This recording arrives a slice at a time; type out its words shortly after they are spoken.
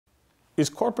Is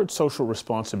corporate social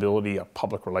responsibility a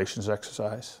public relations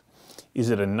exercise? Is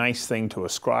it a nice thing to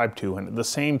ascribe to and at the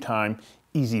same time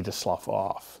easy to slough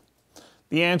off?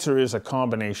 The answer is a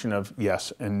combination of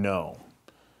yes and no.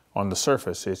 On the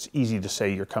surface, it's easy to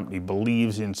say your company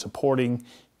believes in supporting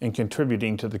and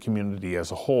contributing to the community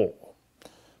as a whole.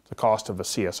 The cost of a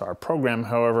CSR program,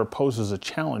 however, poses a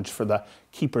challenge for the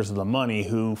keepers of the money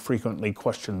who frequently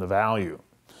question the value.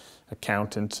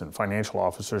 Accountants and financial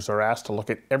officers are asked to look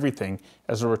at everything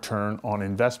as a return on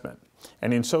investment,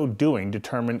 and in so doing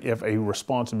determine if a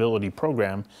responsibility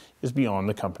program is beyond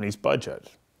the company's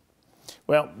budget.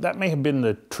 Well, that may have been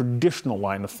the traditional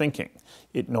line of thinking.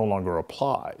 It no longer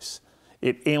applies.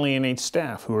 It alienates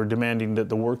staff who are demanding that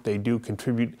the work they do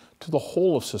contribute to the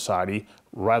whole of society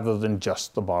rather than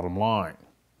just the bottom line.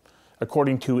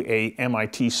 According to a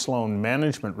MIT Sloan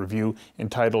management review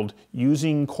entitled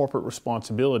Using Corporate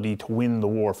Responsibility to Win the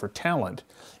War for Talent,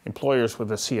 employers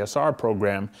with a CSR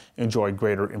program enjoy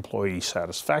greater employee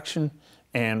satisfaction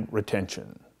and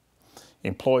retention.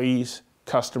 Employees,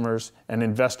 customers, and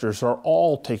investors are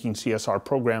all taking CSR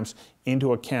programs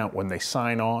into account when they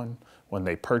sign on, when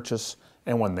they purchase,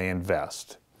 and when they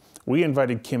invest. We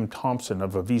invited Kim Thompson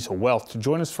of Avisa Wealth to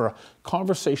join us for a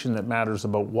conversation that matters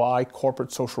about why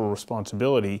corporate social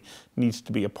responsibility needs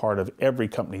to be a part of every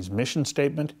company's mission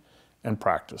statement and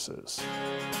practices.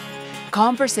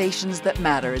 Conversations That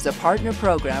Matter is a partner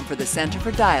program for the Center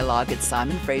for Dialogue at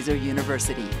Simon Fraser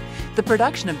University. The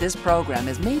production of this program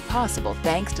is made possible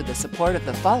thanks to the support of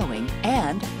the following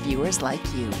and viewers like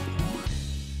you.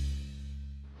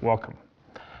 Welcome.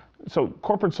 So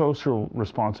corporate social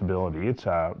responsibility, it's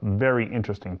a very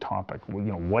interesting topic.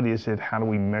 What is it? How do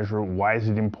we measure it? Why is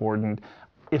it important?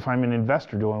 If I'm an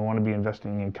investor, do I want to be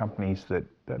investing in companies that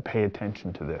pay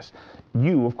attention to this?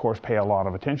 You, of course, pay a lot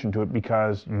of attention to it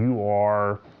because you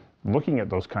are looking at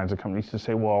those kinds of companies to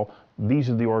say, well, these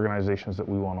are the organizations that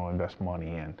we want to invest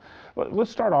money in.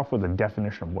 Let's start off with a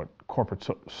definition of what corporate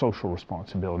social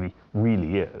responsibility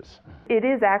really is. It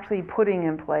is actually putting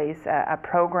in place a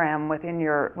program within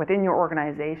your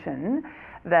organization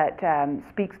that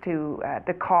speaks to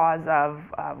the cause of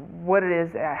what it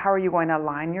is, how are you going to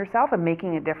align yourself and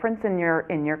making a difference in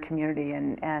your community,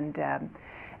 and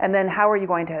then how are you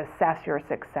going to assess your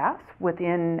success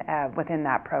within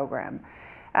that program.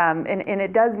 And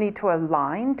it does need to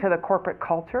align to the corporate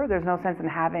culture. There's no sense in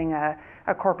having a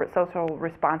corporate social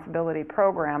responsibility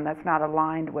program that's not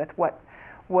aligned with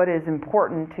what is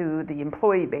important to the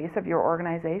employee base of your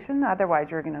organization. Otherwise,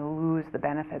 you're going to lose the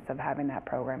benefits of having that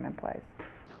program in place.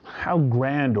 How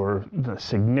grand or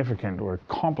significant or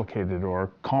complicated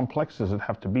or complex does it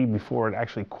have to be before it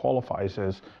actually qualifies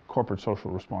as corporate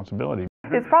social responsibility?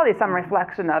 It's probably some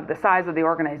reflection of the size of the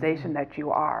organization that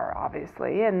you are,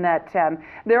 obviously, and that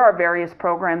there are various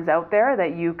programs out there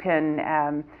that you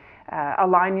can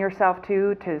align yourself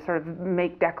to sort of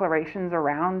make declarations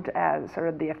around sort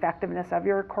of the effectiveness of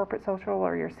your corporate social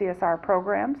or your CSR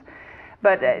programs.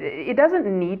 But it doesn't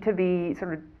need to be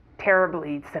sort of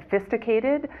terribly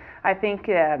sophisticated. I think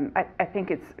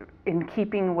it's in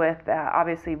keeping with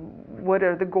obviously what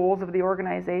are the goals of the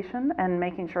organization and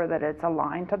making sure that it's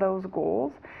aligned to those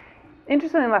goals.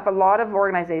 Interestingly enough, a lot of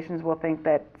organizations will think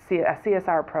that a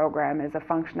CSR program is a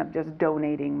function of just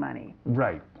donating money.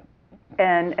 Right.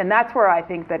 And that's where I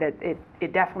think that it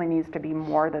definitely needs to be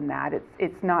more than that.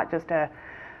 It's not just a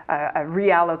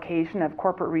reallocation of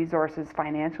corporate resources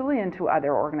financially into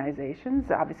other organizations.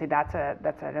 Obviously, that's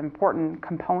an important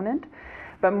component.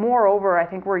 But moreover, I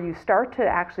think where you start to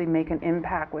actually make an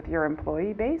impact with your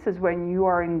employee base is when you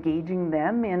are engaging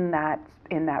them in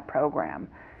that program.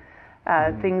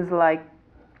 Things like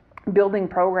building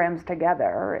programs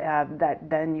together that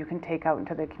then you can take out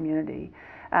into the community,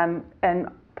 and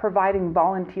providing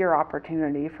volunteer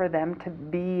opportunity for them to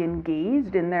be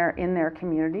engaged in their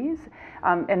communities,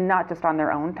 and not just on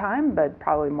their own time, but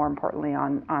probably more importantly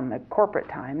on the corporate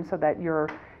time, so that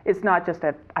it's not just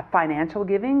a financial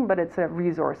giving, but it's a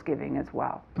resource giving as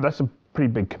well. That's a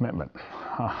pretty big commitment.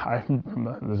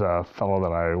 There's a fellow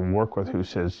that I work with who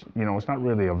says, it's not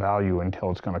really a value until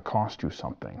it's going to cost you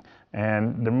something.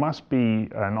 And there must be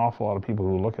an awful lot of people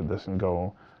who look at this and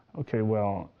go, okay,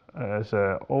 well, as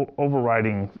an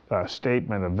overriding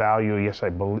statement of value, yes, I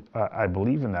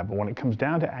believe in that, but when it comes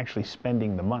down to actually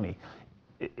spending the money,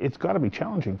 it's got to be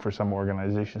challenging for some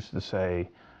organizations to say,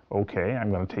 okay,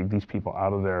 I'm going to take these people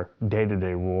out of their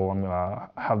day-to-day role, I'm going to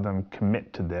have them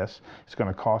commit to this, it's going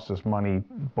to cost us money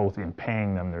both in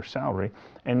paying them their salary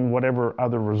and whatever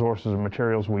other resources and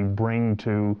materials we bring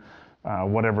to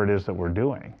whatever it is that we're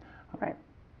doing. Right.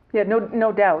 Yeah,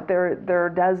 no doubt.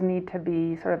 There does need to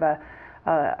be sort of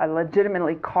a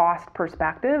legitimately cost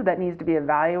perspective that needs to be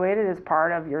evaluated as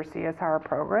part of your CSR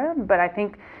program. But I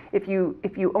think if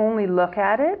you only look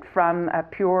at it from a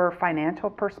pure financial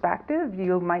perspective,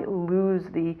 you might lose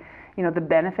the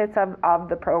benefits of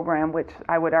the program, which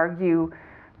I would argue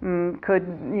could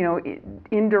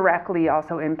indirectly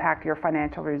also impact your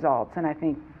financial results. And I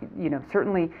think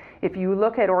certainly if you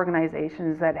look at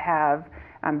organizations that have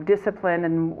disciplined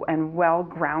and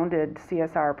well-grounded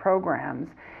CSR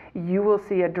programs, you will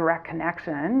see a direct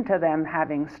connection to them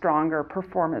having stronger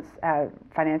performance,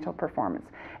 financial performance.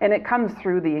 And it comes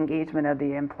through the engagement of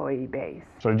the employee base.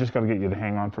 So I just got to get you to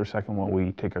hang on for a second while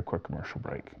we take a quick commercial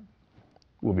break.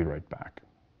 We'll be right back.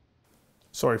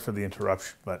 Sorry for the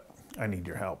interruption, but I need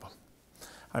your help.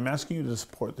 I'm asking you to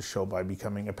support the show by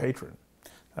becoming a patron.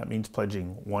 That means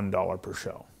pledging $1 per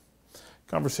show.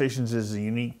 Conversations is a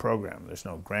unique program. There's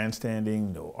no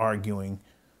grandstanding, no arguing,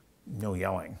 no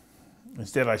yelling.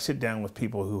 Instead, I sit down with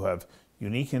people who have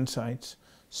unique insights,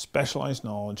 specialized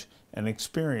knowledge, and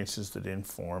experiences that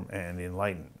inform and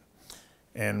enlighten.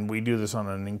 And we do this on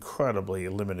an incredibly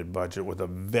limited budget with a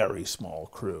very small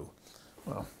crew.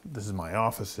 Well, this is my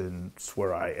office, and it's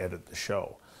where I edit the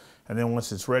show. And then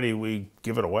once it's ready, we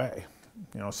give it away.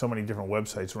 So many different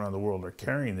websites around the world are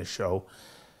carrying the show,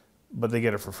 but they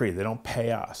get it for free. They don't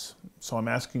pay us. So I'm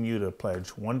asking you to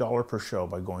pledge $1 per show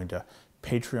by going to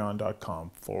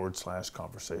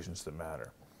patreon.com/conversations that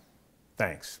matter.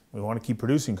 Thanks. We want to keep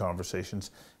producing conversations,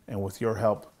 and with your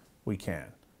help, we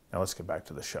can. Now let's get back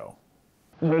to the show.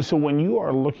 So when you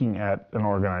are looking at an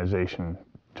organization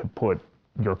to put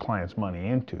your client's money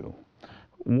into,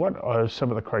 what are some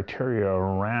of the criteria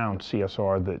around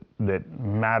CSR that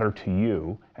matter to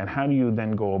you, and how do you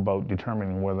then go about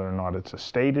determining whether or not it's a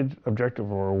stated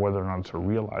objective or whether or not it's a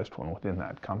realized one within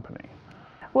that company?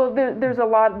 Well, there's a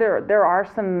lot. There are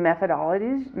some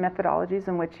methodologies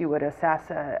in which you would assess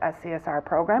a CSR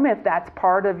program, if that's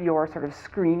part of your sort of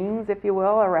screenings, if you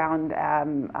will, around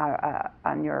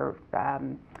on your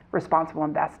responsible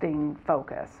investing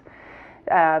focus.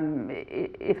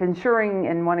 If ensuring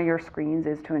in one of your screens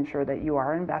is to ensure that you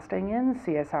are investing in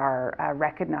CSR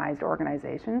recognized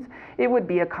organizations, it would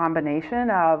be a combination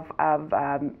of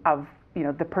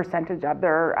the percentage of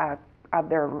their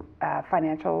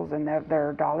financials and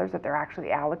their dollars that they're actually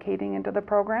allocating into the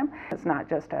program. It's not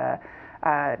just a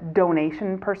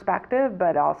donation perspective,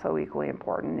 but also equally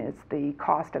important is the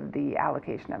cost of the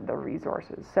allocation of the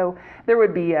resources. So there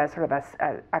would be a sort of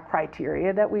a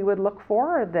criteria that we would look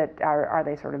for, that are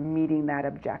they sort of meeting that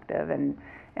objective, and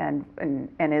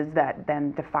is that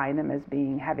then define them as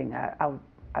having a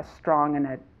strong and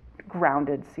a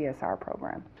grounded CSR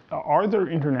program. Are there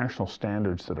international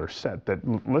standards that are set that,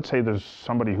 let's say there's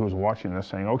somebody who's watching this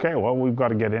saying, okay, well, we've got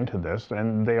to get into this,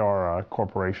 and they are a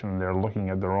corporation, they're looking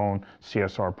at their own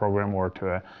CSR program or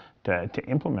to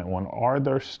implement one. Are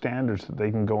there standards that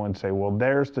they can go and say, well,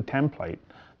 there's the template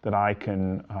that I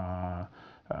can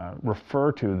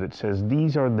refer to that says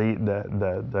these are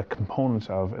the components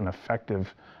of an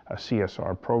effective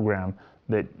CSR program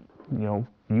that you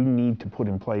need to put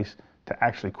in place to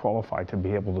actually qualify to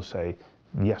be able to say,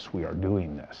 yes, we are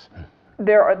doing this?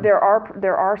 There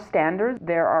are standards.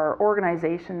 There are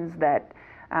organizations that,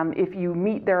 if you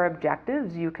meet their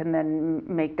objectives, you can then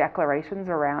make declarations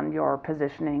around your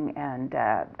positioning and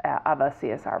of a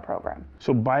CSR program.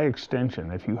 So by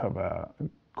extension, if you have a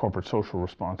corporate social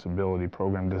responsibility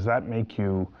program, does that make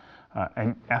you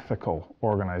an ethical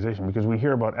organization? Because we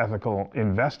hear about ethical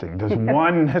investing. Does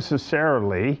one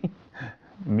necessarily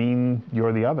mean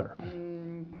you're the other?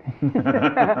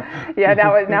 Yeah,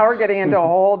 now we're getting into a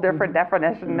whole different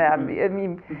definition. I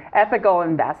mean, ethical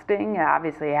investing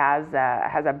obviously has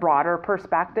a broader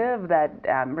perspective that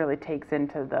really takes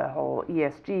into the whole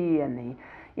ESG and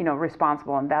the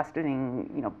responsible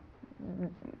investing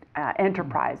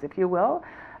enterprise, if you will.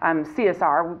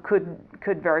 CSR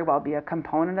could very well be a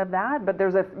component of that, but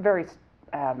there's a very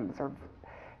sort of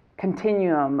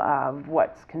continuum of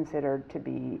what's considered to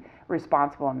be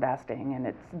responsible investing, and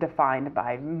it's defined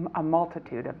by a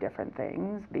multitude of different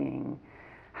things, being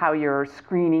how you're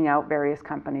screening out various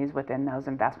companies within those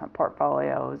investment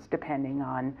portfolios, depending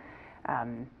on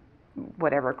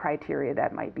whatever criteria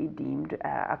that might be deemed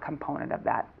a component of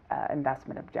that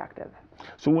investment objective.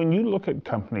 So when you look at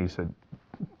companies that,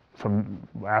 from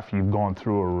after you've gone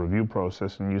through a review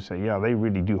process and you say, yeah, they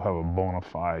really do have a bona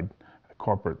fide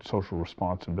corporate social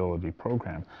responsibility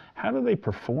program, how do they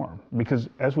perform? Because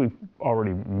as we've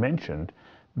already mentioned,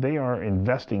 they are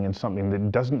investing in something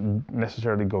that doesn't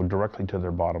necessarily go directly to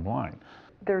their bottom line.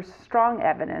 There's strong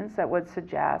evidence that would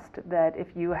suggest that if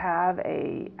you have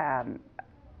a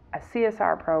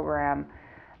CSR program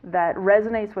that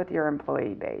resonates with your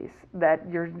employee base, that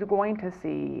you're going to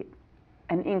see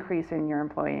an increase in your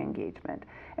employee engagement.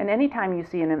 And anytime you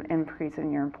see an increase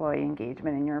in your employee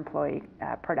engagement and your employee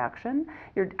production,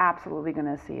 you're absolutely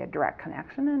going to see a direct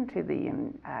connection into the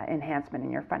enhancement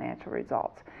in your financial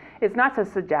results. It's not to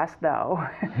suggest, though,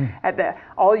 that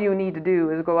all you need to do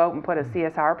is go out and put a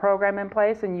CSR program in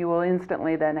place and you will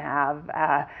instantly then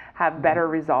have better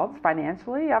results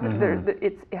financially.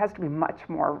 It has to be much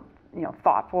more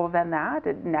thoughtful than that.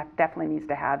 It definitely needs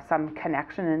to have some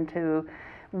connection into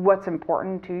what's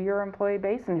important to your employee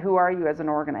base and who are you as an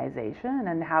organization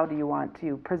and how do you want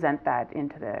to present that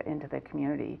into the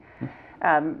community.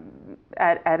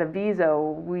 At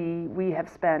Aviso, we have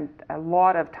spent a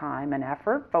lot of time and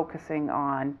effort focusing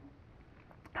on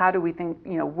how do we think,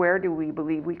 where do we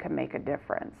believe we can make a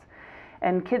difference.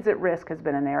 And kids at risk has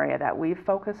been an area that we've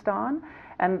focused on,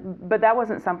 but that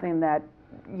wasn't something that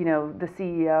the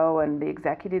CEO and the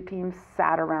executive team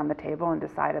sat around the table and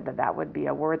decided that that would be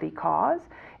a worthy cause.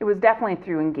 It was definitely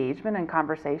through engagement and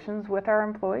conversations with our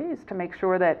employees to make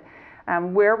sure that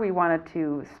where we wanted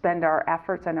to spend our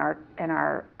efforts and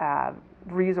our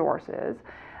resources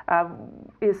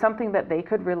is something that they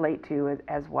could relate to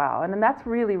as well. And then that's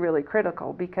really, really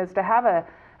critical, because to have a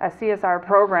CSR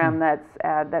program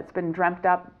that's been dreamt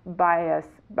up by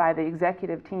the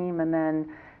executive team and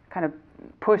then kind of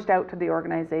pushed out to the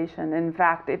organization. In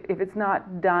fact, if it's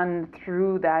not done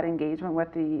through that engagement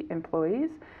with the employees,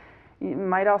 you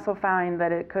might also find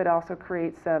that it could also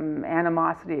create some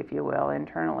animosity, if you will,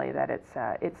 internally, that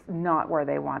it's not where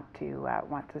they want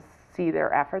to see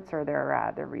their efforts or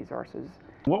their resources.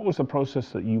 What was the process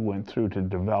that you went through to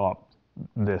develop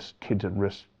this Kids at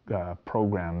Risk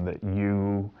program that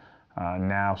you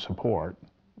now support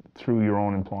through your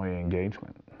own employee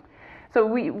engagement? So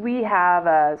we have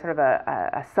a sort of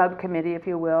a subcommittee, if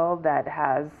you will, that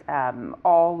has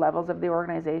all levels of the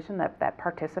organization that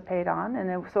participate on,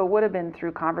 and so it would have been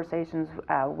through conversations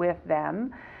with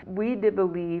them. We did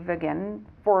believe, again,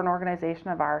 for an organization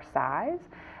of our size,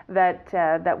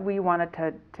 that we wanted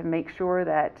to make sure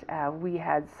that we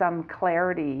had some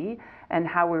clarity in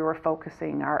how we were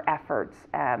focusing our efforts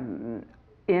in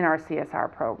our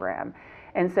CSR program.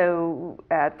 And so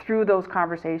through those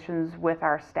conversations with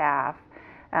our staff,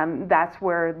 that's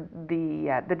where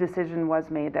the decision was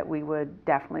made that we would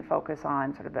definitely focus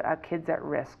on sort of a kids at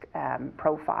risk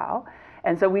profile.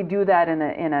 And so we do that in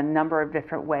a number of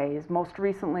different ways. Most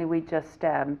recently,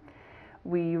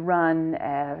 we run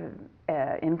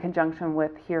in conjunction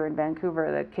with, here in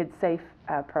Vancouver, the Kids Safe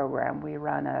program. We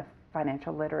run a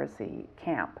financial literacy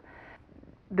camp.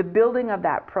 The building of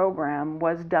that program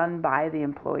was done by the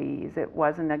employees. It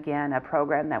wasn't, again, a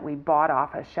program that we bought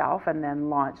off a shelf and then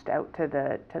launched out to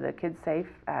the Kids Safe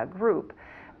group,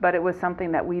 but it was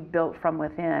something that we built from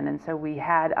within. And so we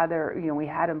had we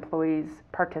had employees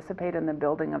participate in the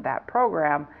building of that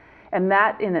program, and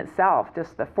that in itself,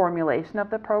 just the formulation of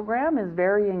the program, is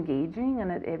very engaging, and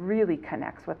it really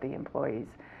connects with the employees.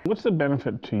 What's the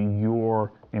benefit to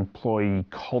your employee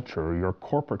culture, your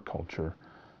corporate culture,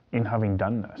 in having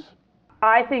done this?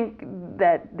 I think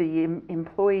that the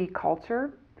employee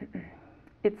culture,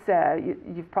 it's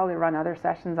you've probably run other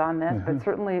sessions on this, but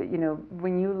certainly,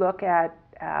 when you look at,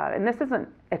 and this isn't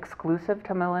exclusive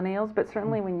to millennials, but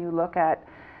certainly when you look at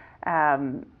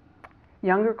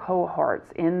younger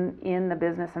cohorts in the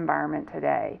business environment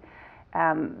today,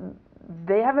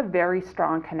 they have a very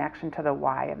strong connection to the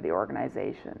why of the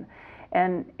organization.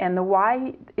 And the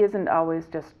why isn't always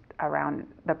just around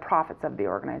the profits of the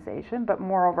organization, but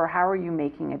moreover, how are you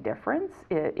making a difference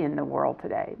in the world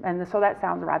today? And so that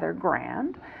sounds rather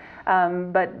grand,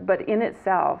 but in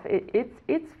itself,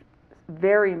 it's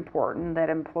very important that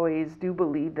employees do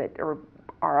believe that or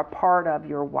are a part of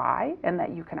your why, and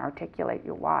that you can articulate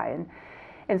your why.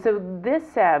 And so this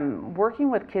working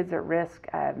with kids at risk,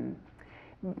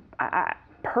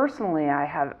 personally, I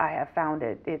have found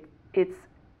it's.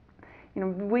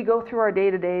 We go through our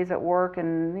day-to-days at work,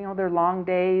 and they're long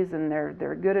days, and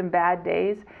they're good and bad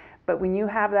days. But when you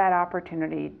have that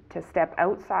opportunity to step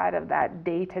outside of that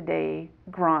day-to-day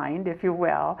grind, if you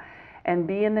will, and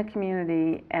be in the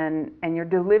community, and you're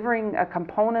delivering a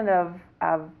component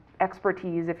of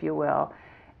expertise, if you will,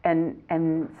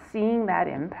 and seeing that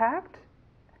impact,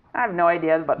 I have no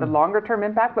idea about the longer-term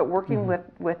impact, but working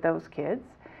with those kids,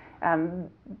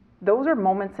 those are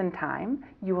moments in time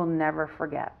you will never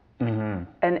forget.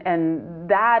 And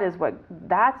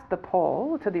that's the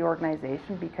pull to the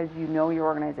organization, because you know your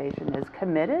organization is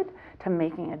committed to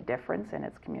making a difference in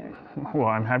its community. Well,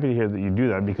 I'm happy to hear that you do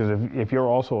that, because if you're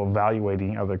also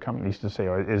evaluating other companies to say,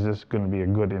 is this going to be a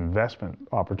good investment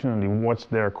opportunity? What's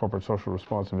their corporate social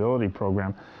responsibility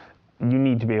program? You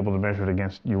need to be able to measure it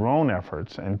against your own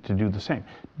efforts and to do the same.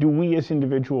 Do we as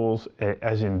individuals,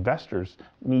 as investors,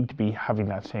 need to be having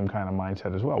that same kind of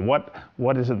mindset as well?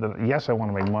 What is it that, yes, I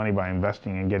want to make money by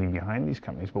investing and getting behind these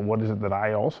companies, but what is it that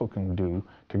I also can do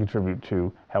to contribute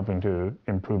to helping to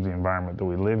improve the environment that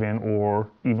we live in,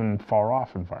 or even far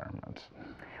off environments?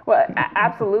 Well,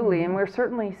 absolutely, and we're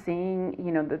certainly seeing,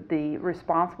 the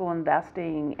responsible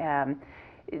investing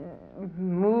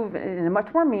move in a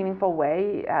much more meaningful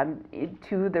way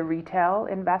to the retail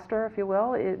investor, if you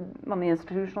will. On the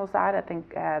institutional side, I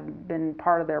think been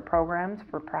part of their programs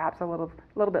for perhaps a little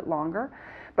bit longer,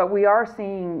 but we are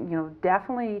seeing,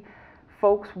 definitely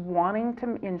folks wanting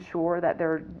to ensure that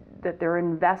they're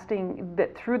investing,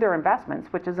 that through their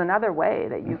investments, which is another way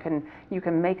that you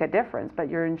can make a difference, but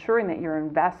you're ensuring that your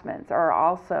investments are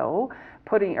also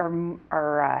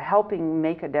helping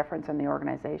make a difference in the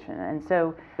organization. And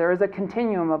so there is a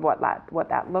continuum of what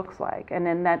that looks like,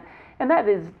 and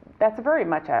that's very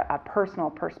much a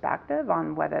personal perspective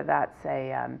on whether that's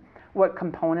what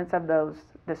components of the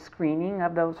screening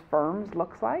of those firms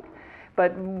looks like.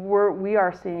 But we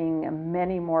are seeing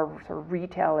many more sort of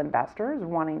retail investors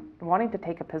wanting to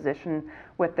take a position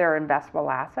with their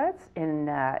investable assets in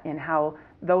how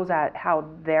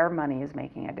their money is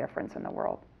making a difference in the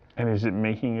world. And is it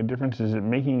making a difference? Is it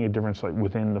making a difference like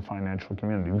within the financial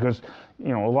community? Because a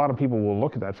lot of people will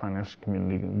look at that financial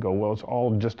community and go, well, it's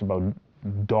all just about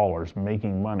dollars,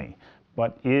 making money.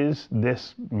 But is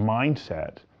this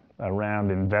mindset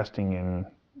around investing in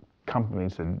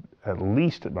companies that at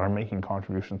least are making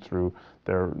contributions through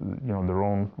their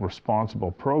own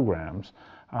responsible programs,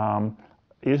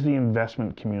 is the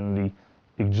investment community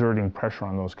exerting pressure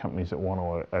on those companies that want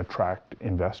to attract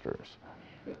investors?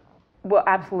 Well,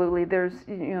 absolutely. There's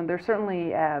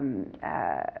certainly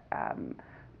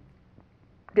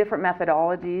different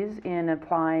methodologies in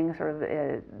applying sort of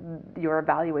your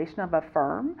evaluation of a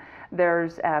firm.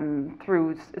 There's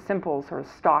through simple sort of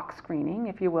stock screening,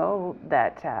 if you will,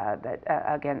 that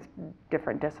against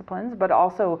different disciplines, but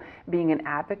also being an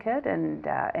advocate and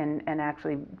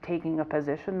actually taking a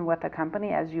position with a company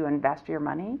as you invest your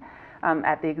money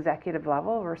at the executive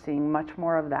level. We're seeing much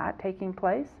more of that taking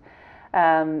place.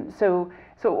 So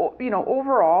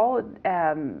overall,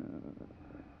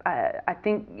 I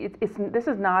think this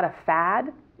is not a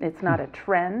fad. It's not a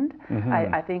trend.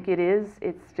 I think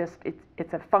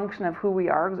it's a function of who we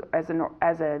are as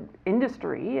an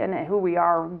industry and who we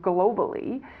are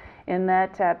globally, in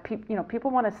that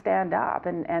people want to stand up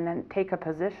and take a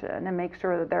position and make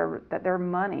sure that their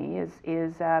money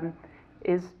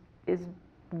is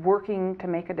working to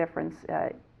make a difference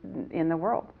in the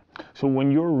world. So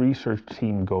when your research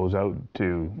team goes out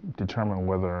to determine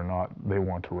whether or not they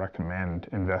want to recommend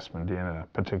investment in a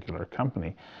particular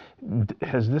company,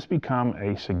 has this become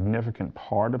a significant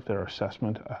part of their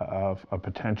assessment of a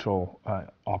potential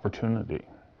opportunity?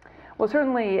 Well,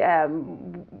 certainly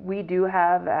we do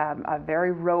have a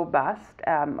very robust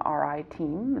RI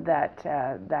team that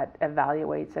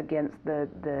evaluates against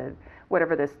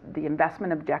whatever the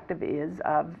investment objective is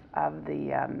of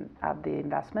the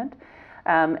investment.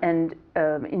 And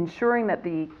ensuring that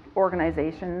the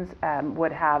organizations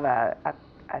would have a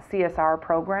CSR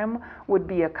program would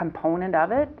be a component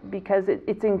of it, because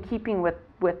it's in keeping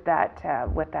with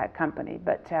that company.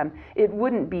 But it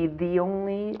wouldn't be the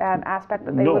only aspect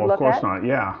that they would look at. No, of course not.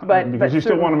 Yeah, because you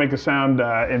still want to make a sound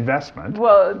investment.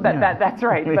 Well, that's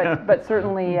right. But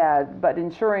certainly, but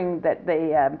ensuring that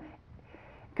they.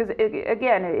 Because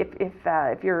again,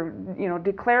 if you're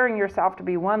declaring yourself to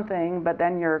be one thing, but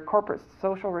then your corporate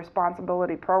social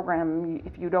responsibility program,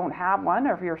 if you don't have one,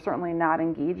 or if you're certainly not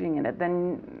engaging in it,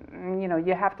 then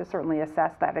you have to certainly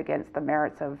assess that against the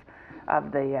merits of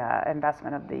the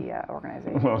investment of the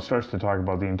organization. Well, it starts to talk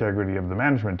about the integrity of the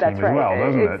management team as well,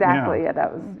 doesn't it? Exactly.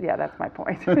 Yeah, that's my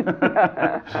point.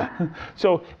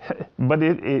 So, but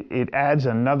it adds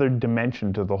another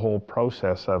dimension to the whole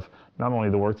process of not only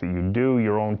the work that you do,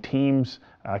 your own team's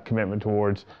commitment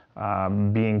towards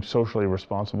being socially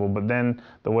responsible, but then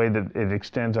the way that it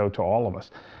extends out to all of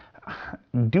us.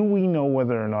 Do we know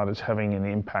whether or not it's having an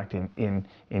impact in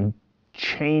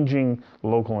changing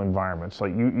local environments?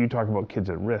 Like you talk about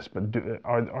kids at risk, but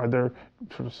are there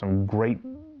sort of some great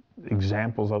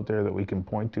examples out there that we can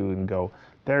point to and go,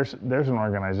 there's an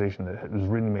organization that has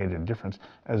really made a difference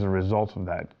as a result of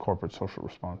that corporate social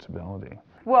responsibility?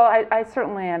 Well, I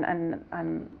certainly, and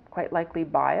I'm quite likely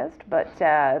biased, but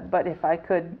if I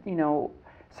could,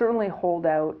 certainly hold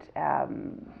out.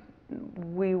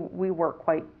 We work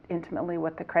quite intimately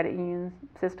with the credit union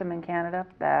system in Canada.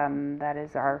 That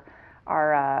is our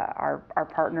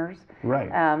partners. Right.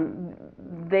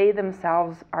 They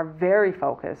themselves are very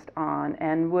focused on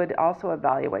and would also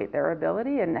evaluate their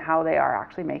ability and how they are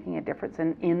actually making a difference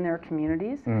in their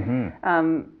communities.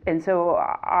 Mm-hmm. And so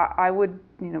I would,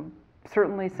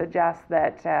 certainly suggest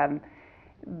that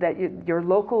your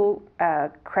local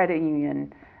credit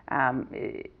union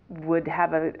would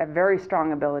have a very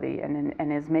strong ability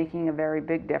and is making a very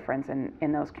big difference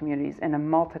in those communities in a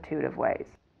multitude of ways.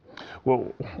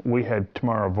 Well, we had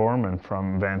Tamara Vorman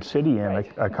from Van City in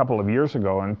Right. a couple of years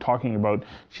ago, and talking about,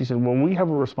 she said, well, we have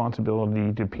a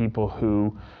responsibility to people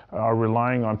who are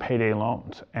relying on payday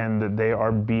loans and that they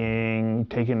are being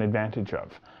taken advantage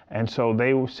of. And so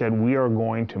they said, we are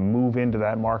going to move into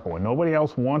that market when nobody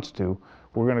else wants to.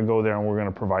 We're going to go there and we're going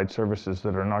to provide services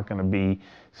that are not going to be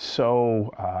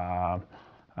so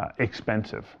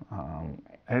expensive.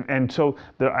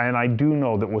 And I do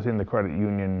know that within the credit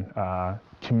union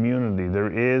community,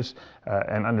 there is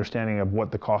an understanding of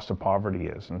what the cost of poverty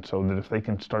is, and so that if they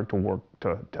can start to work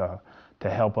to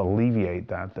help alleviate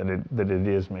that it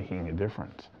is making a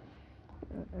difference.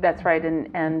 That's right,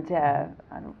 and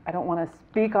I don't want to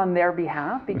speak on their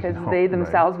behalf because No, they right.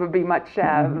 themselves would be much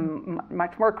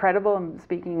much more credible in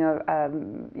speaking of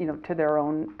to their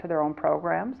own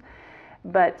programs,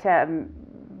 but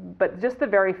just the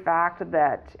very fact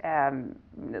that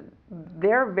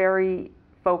they're very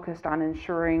focused on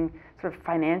ensuring sort of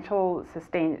financial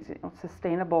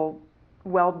sustainable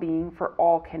well-being for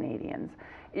all Canadians,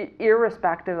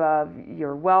 irrespective of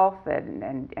your wealth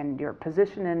and your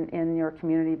position in your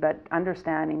community, but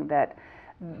understanding that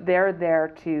they're there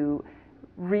to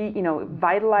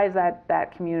vitalize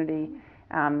that community,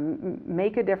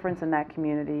 make a difference in that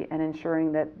community, and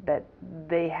ensuring that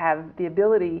they have the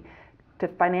ability to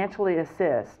financially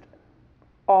assist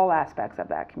all aspects of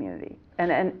that community.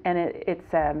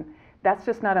 It's that's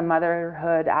just not a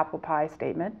motherhood apple pie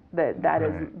statement.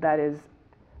 That is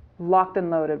locked and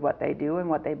loaded what they do and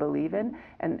what they believe in,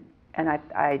 and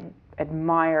I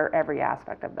admire every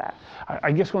aspect of that.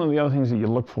 I guess one of the other things that you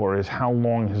look for is how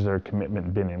long has their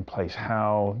commitment been in place?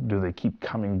 How do they keep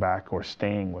coming back or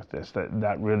staying with this?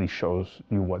 That really shows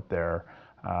you what their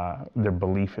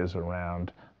belief is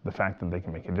around the fact that they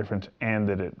can make a difference and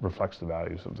that it reflects the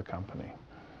values of the company.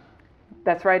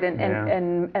 That's right,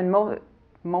 and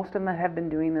most of them have been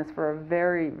doing this for a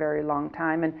very, very long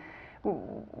time. And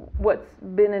what's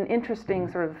been an interesting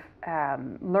sort of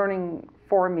learning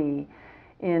for me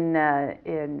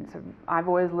I've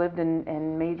always lived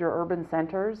in major urban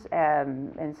centers,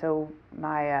 and so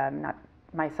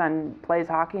my son plays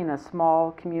hockey in a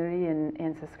small community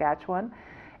in Saskatchewan,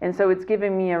 and so it's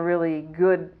given me a really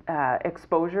good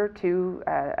exposure to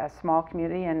a small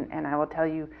community, and I will tell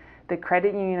you, the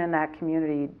credit union in that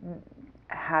community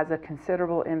has a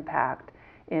considerable impact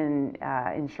in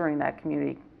ensuring that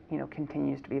community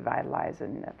continues to be vitalized,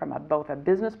 and from both a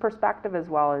business perspective as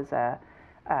well as a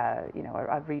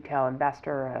retail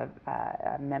investor,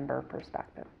 a member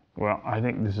perspective. Well, I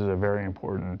think this is a very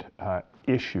important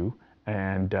issue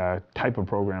and type of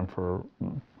program for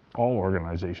all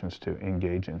organizations to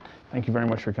engage in. Thank you very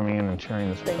much for coming in and sharing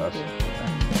this with us.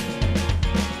 Thank you.